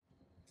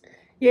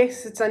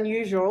Yes, it's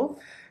unusual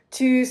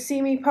to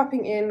see me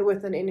popping in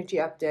with an energy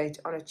update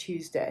on a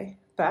Tuesday,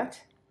 but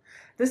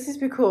this is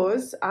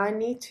because I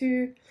need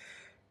to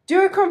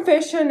do a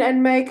confession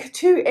and make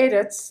two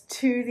edits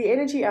to the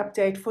energy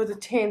update for the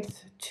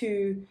 10th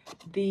to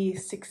the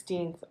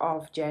 16th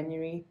of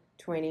January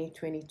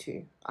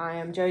 2022. I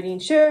am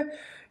Jodine Sher,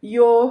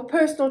 your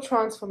personal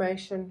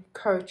transformation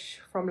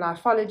coach from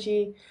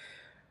Lifeology,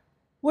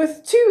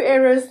 with two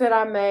errors that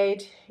I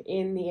made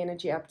in the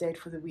energy update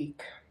for the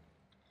week.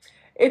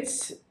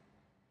 It's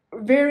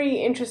very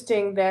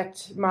interesting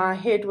that my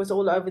head was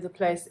all over the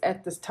place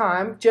at this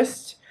time,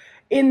 just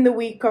in the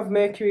week of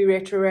Mercury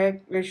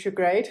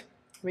retrograde,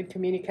 when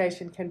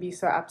communication can be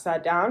so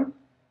upside down.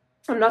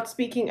 I'm not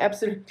speaking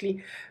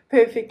absolutely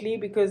perfectly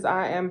because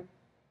I am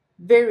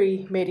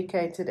very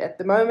medicated at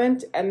the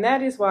moment, and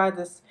that is why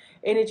this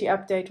energy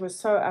update was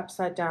so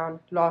upside down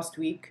last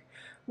week.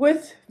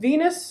 With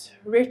Venus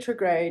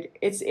retrograde,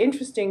 it's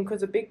interesting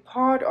because a big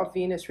part of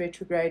Venus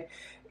retrograde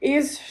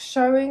is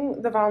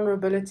showing the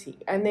vulnerability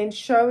and then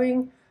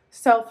showing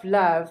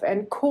self-love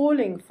and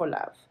calling for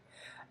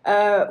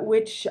love,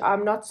 which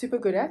I'm not super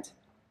good at.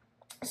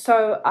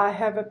 So I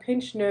have a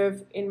pinched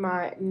nerve in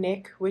my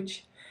neck,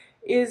 which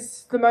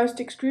is the most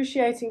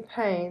excruciating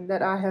pain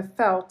that I have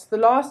felt. The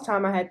last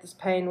time I had this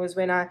pain was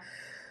when I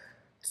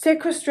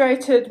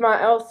sequestrated my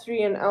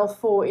L3 and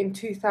L4 in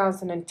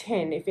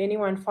 2010. If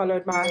anyone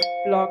followed my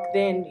blog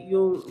then,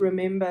 you'll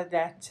remember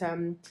that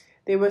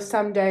there were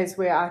some days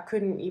where I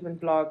couldn't even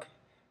blog.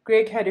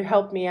 Greg had to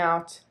help me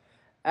out.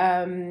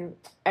 And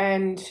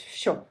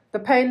sure, the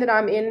pain that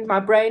I'm in, my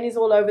brain is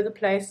all over the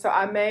place. So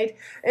I made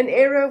an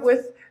error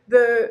with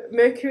the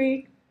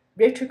Mercury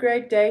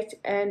retrograde date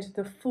and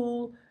the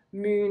full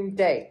moon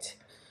date.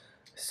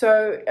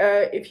 So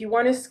if you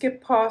want to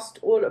skip past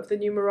all of the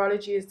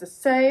numerology is the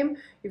same,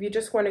 if you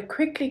just want to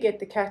quickly get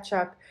the catch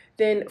up,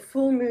 then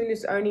full moon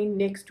is only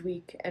next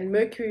week and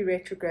Mercury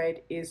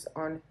retrograde is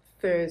on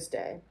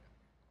Thursday.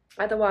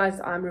 Otherwise,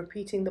 I'm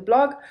repeating the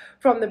blog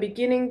from the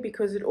beginning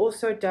because it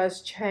also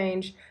does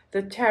change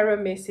the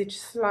tarot message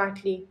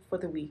slightly for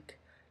the week.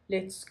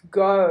 Let's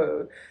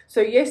go.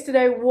 So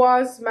yesterday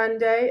was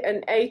Monday,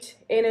 an 8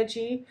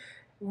 energy.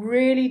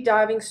 Really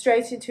diving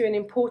straight into an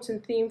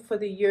important theme for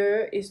the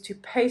year is to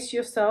pace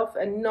yourself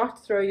and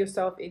not throw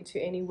yourself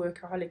into any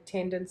workaholic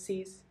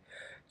tendencies.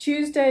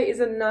 Tuesday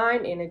is a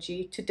 9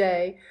 energy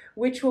today,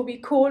 which will be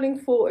calling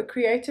for a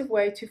creative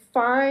way to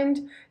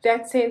find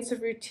that sense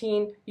of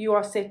routine you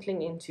are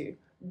settling into.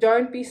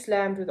 Don't be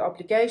slammed with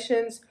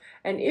obligations,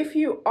 and if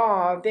you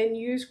are, then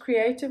use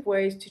creative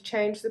ways to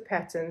change the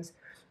patterns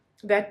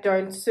that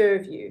don't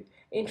serve you.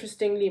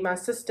 Interestingly, my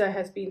sister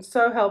has been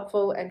so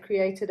helpful and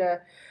created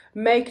a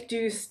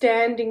make-do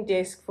standing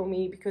desk for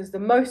me because the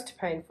most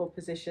painful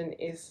position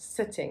is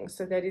sitting,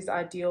 so that is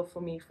ideal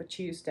for me for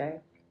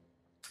Tuesday.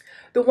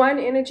 The one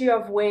energy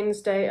of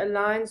Wednesday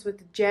aligns with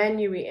the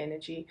January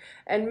energy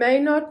and may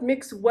not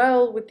mix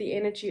well with the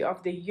energy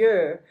of the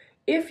year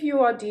if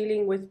you are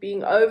dealing with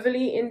being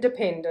overly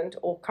independent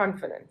or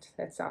confident.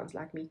 That sounds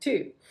like me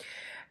too.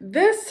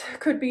 This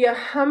could be a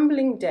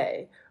humbling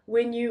day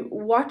when you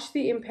watch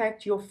the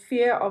impact your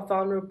fear of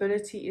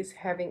vulnerability is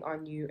having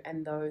on you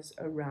and those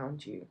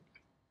around you.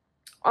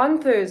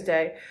 On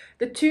Thursday,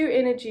 the 2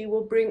 energy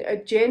will bring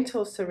a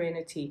gentle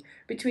serenity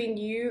between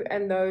you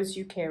and those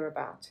you care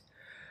about.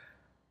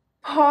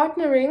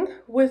 Partnering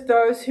with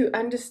those who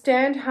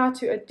understand how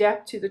to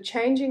adapt to the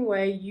changing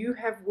way you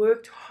have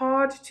worked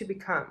hard to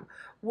become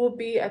will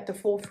be at the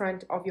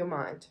forefront of your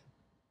mind.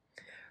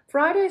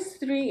 Friday's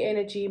 3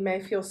 energy may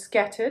feel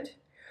scattered,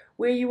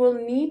 where you will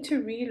need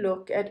to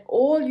relook at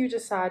all you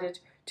decided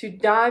to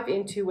dive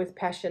into with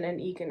passion and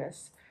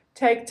eagerness.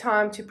 Take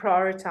time to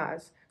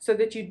prioritize so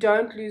that you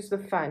don't lose the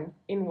fun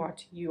in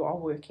what you are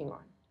working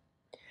on.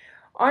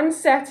 On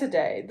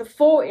Saturday, the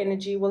 4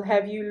 energy will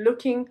have you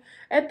looking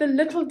at the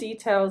little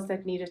details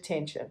that need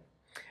attention.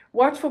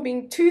 Watch for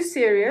being too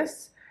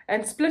serious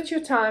and split your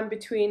time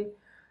between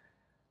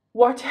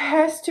what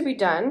has to be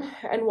done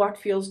and what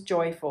feels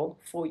joyful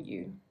for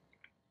you.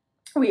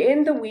 We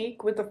end the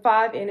week with the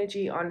 5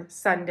 energy on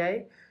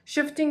Sunday.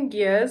 Shifting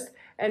gears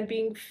and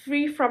being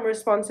free from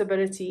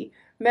responsibility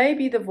may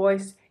be the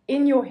voice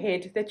in your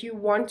head that you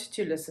want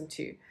to listen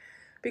to,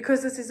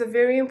 because this is a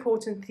very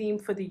important theme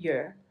for the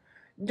year.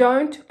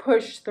 Don't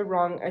push the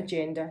wrong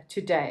agenda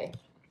today.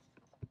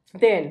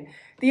 Then,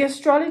 the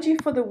astrology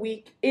for the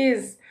week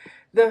is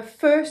the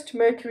first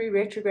Mercury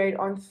retrograde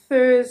on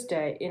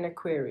Thursday in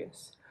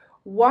Aquarius.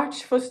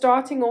 Watch for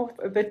starting off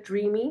a bit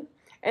dreamy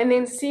and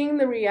then seeing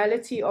the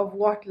reality of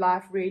what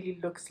life really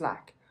looks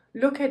like.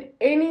 Look at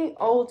any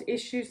old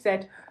issues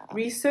that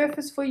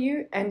resurface for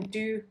you and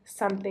do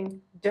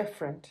something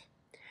different.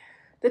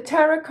 The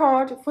tarot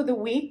card for the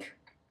week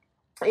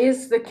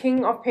is the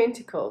King of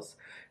Pentacles,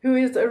 who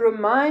is a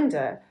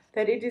reminder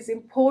that it is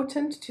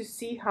important to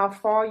see how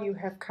far you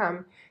have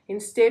come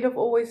instead of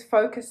always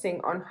focusing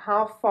on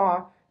how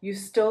far you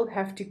still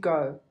have to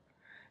go.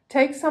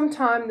 Take some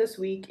time this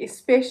week,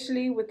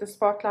 especially with the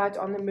spotlight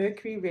on the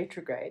Mercury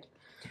retrograde,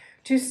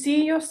 to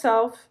see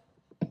yourself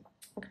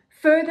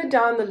further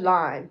down the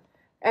line,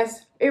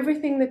 as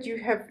everything that you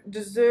have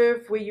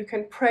deserved, where you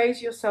can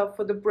praise yourself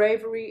for the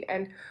bravery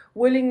and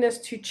willingness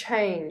to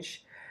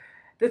change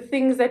the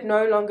things that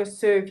no longer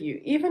serve you,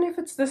 even if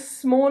it's the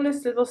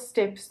smallest little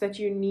steps that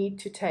you need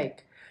to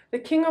take. The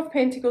King of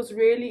Pentacles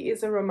really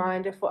is a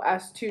reminder for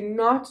us to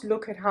not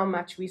look at how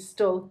much we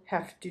still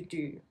have to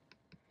do.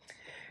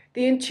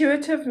 The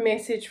intuitive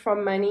message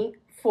from money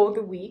for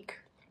the week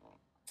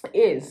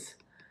is: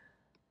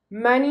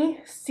 money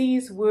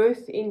sees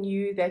worth in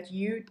you that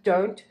you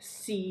don't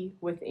see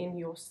within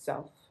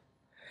yourself.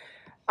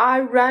 I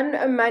run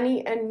a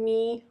Money and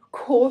Me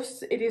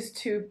course. It is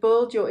to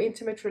build your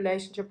intimate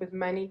relationship with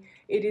money.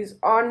 It is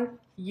on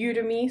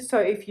Udemy. So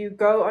if you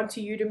go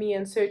onto Udemy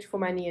and search for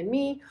Money and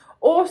Me,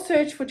 or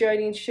search for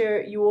Jodine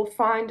Sher, you will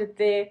find it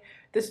there.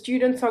 The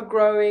students are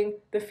growing,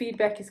 the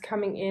feedback is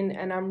coming in,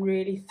 and I'm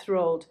really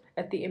thrilled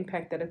at the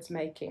impact that it's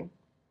making.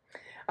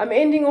 I'm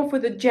ending off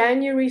with a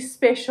January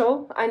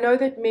special. I know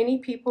that many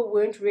people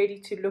weren't ready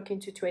to look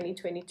into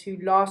 2022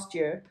 last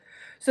year.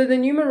 So the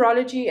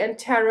numerology and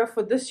tarot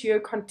for this year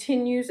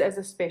continues as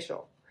a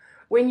special.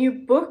 When you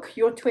book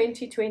your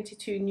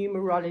 2022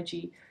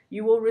 numerology,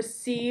 you will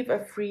receive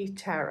a free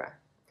tarot.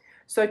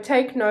 So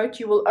take note,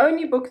 you will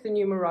only book the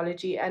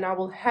numerology, and I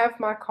will have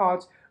my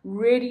cards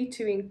ready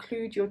to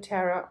include your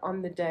tarot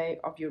on the day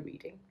of your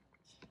reading.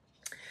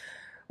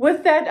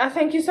 With that, I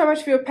thank you so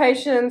much for your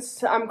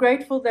patience. I'm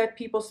grateful that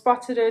people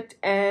spotted it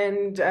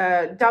and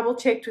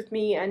double-checked with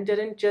me and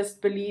didn't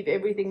just believe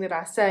everything that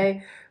I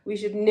say. We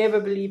should never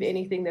believe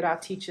anything that our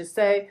teachers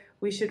say.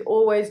 We should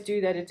always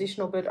do that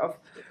additional bit of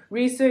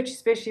research,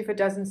 especially if it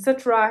doesn't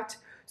sit right.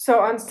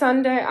 So on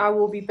Sunday, I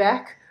will be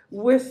back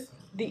with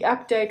the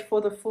update for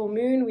the full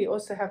moon. We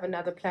also have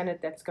another planet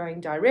that's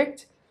going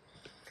direct.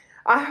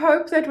 I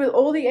hope that with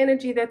all the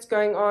energy that's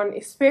going on,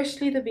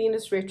 especially the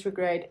Venus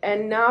retrograde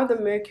and now the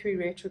Mercury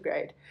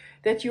retrograde,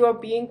 that you are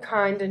being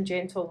kind and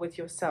gentle with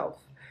yourself.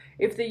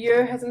 If the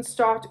year hasn't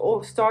started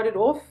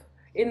off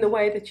in the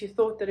way that you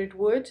thought that it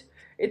would,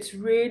 it's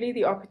really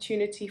the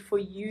opportunity for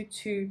you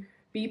to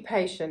be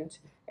patient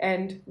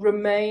and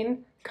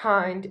remain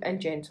kind and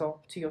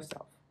gentle to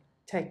yourself.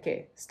 Take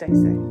care. Stay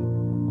safe.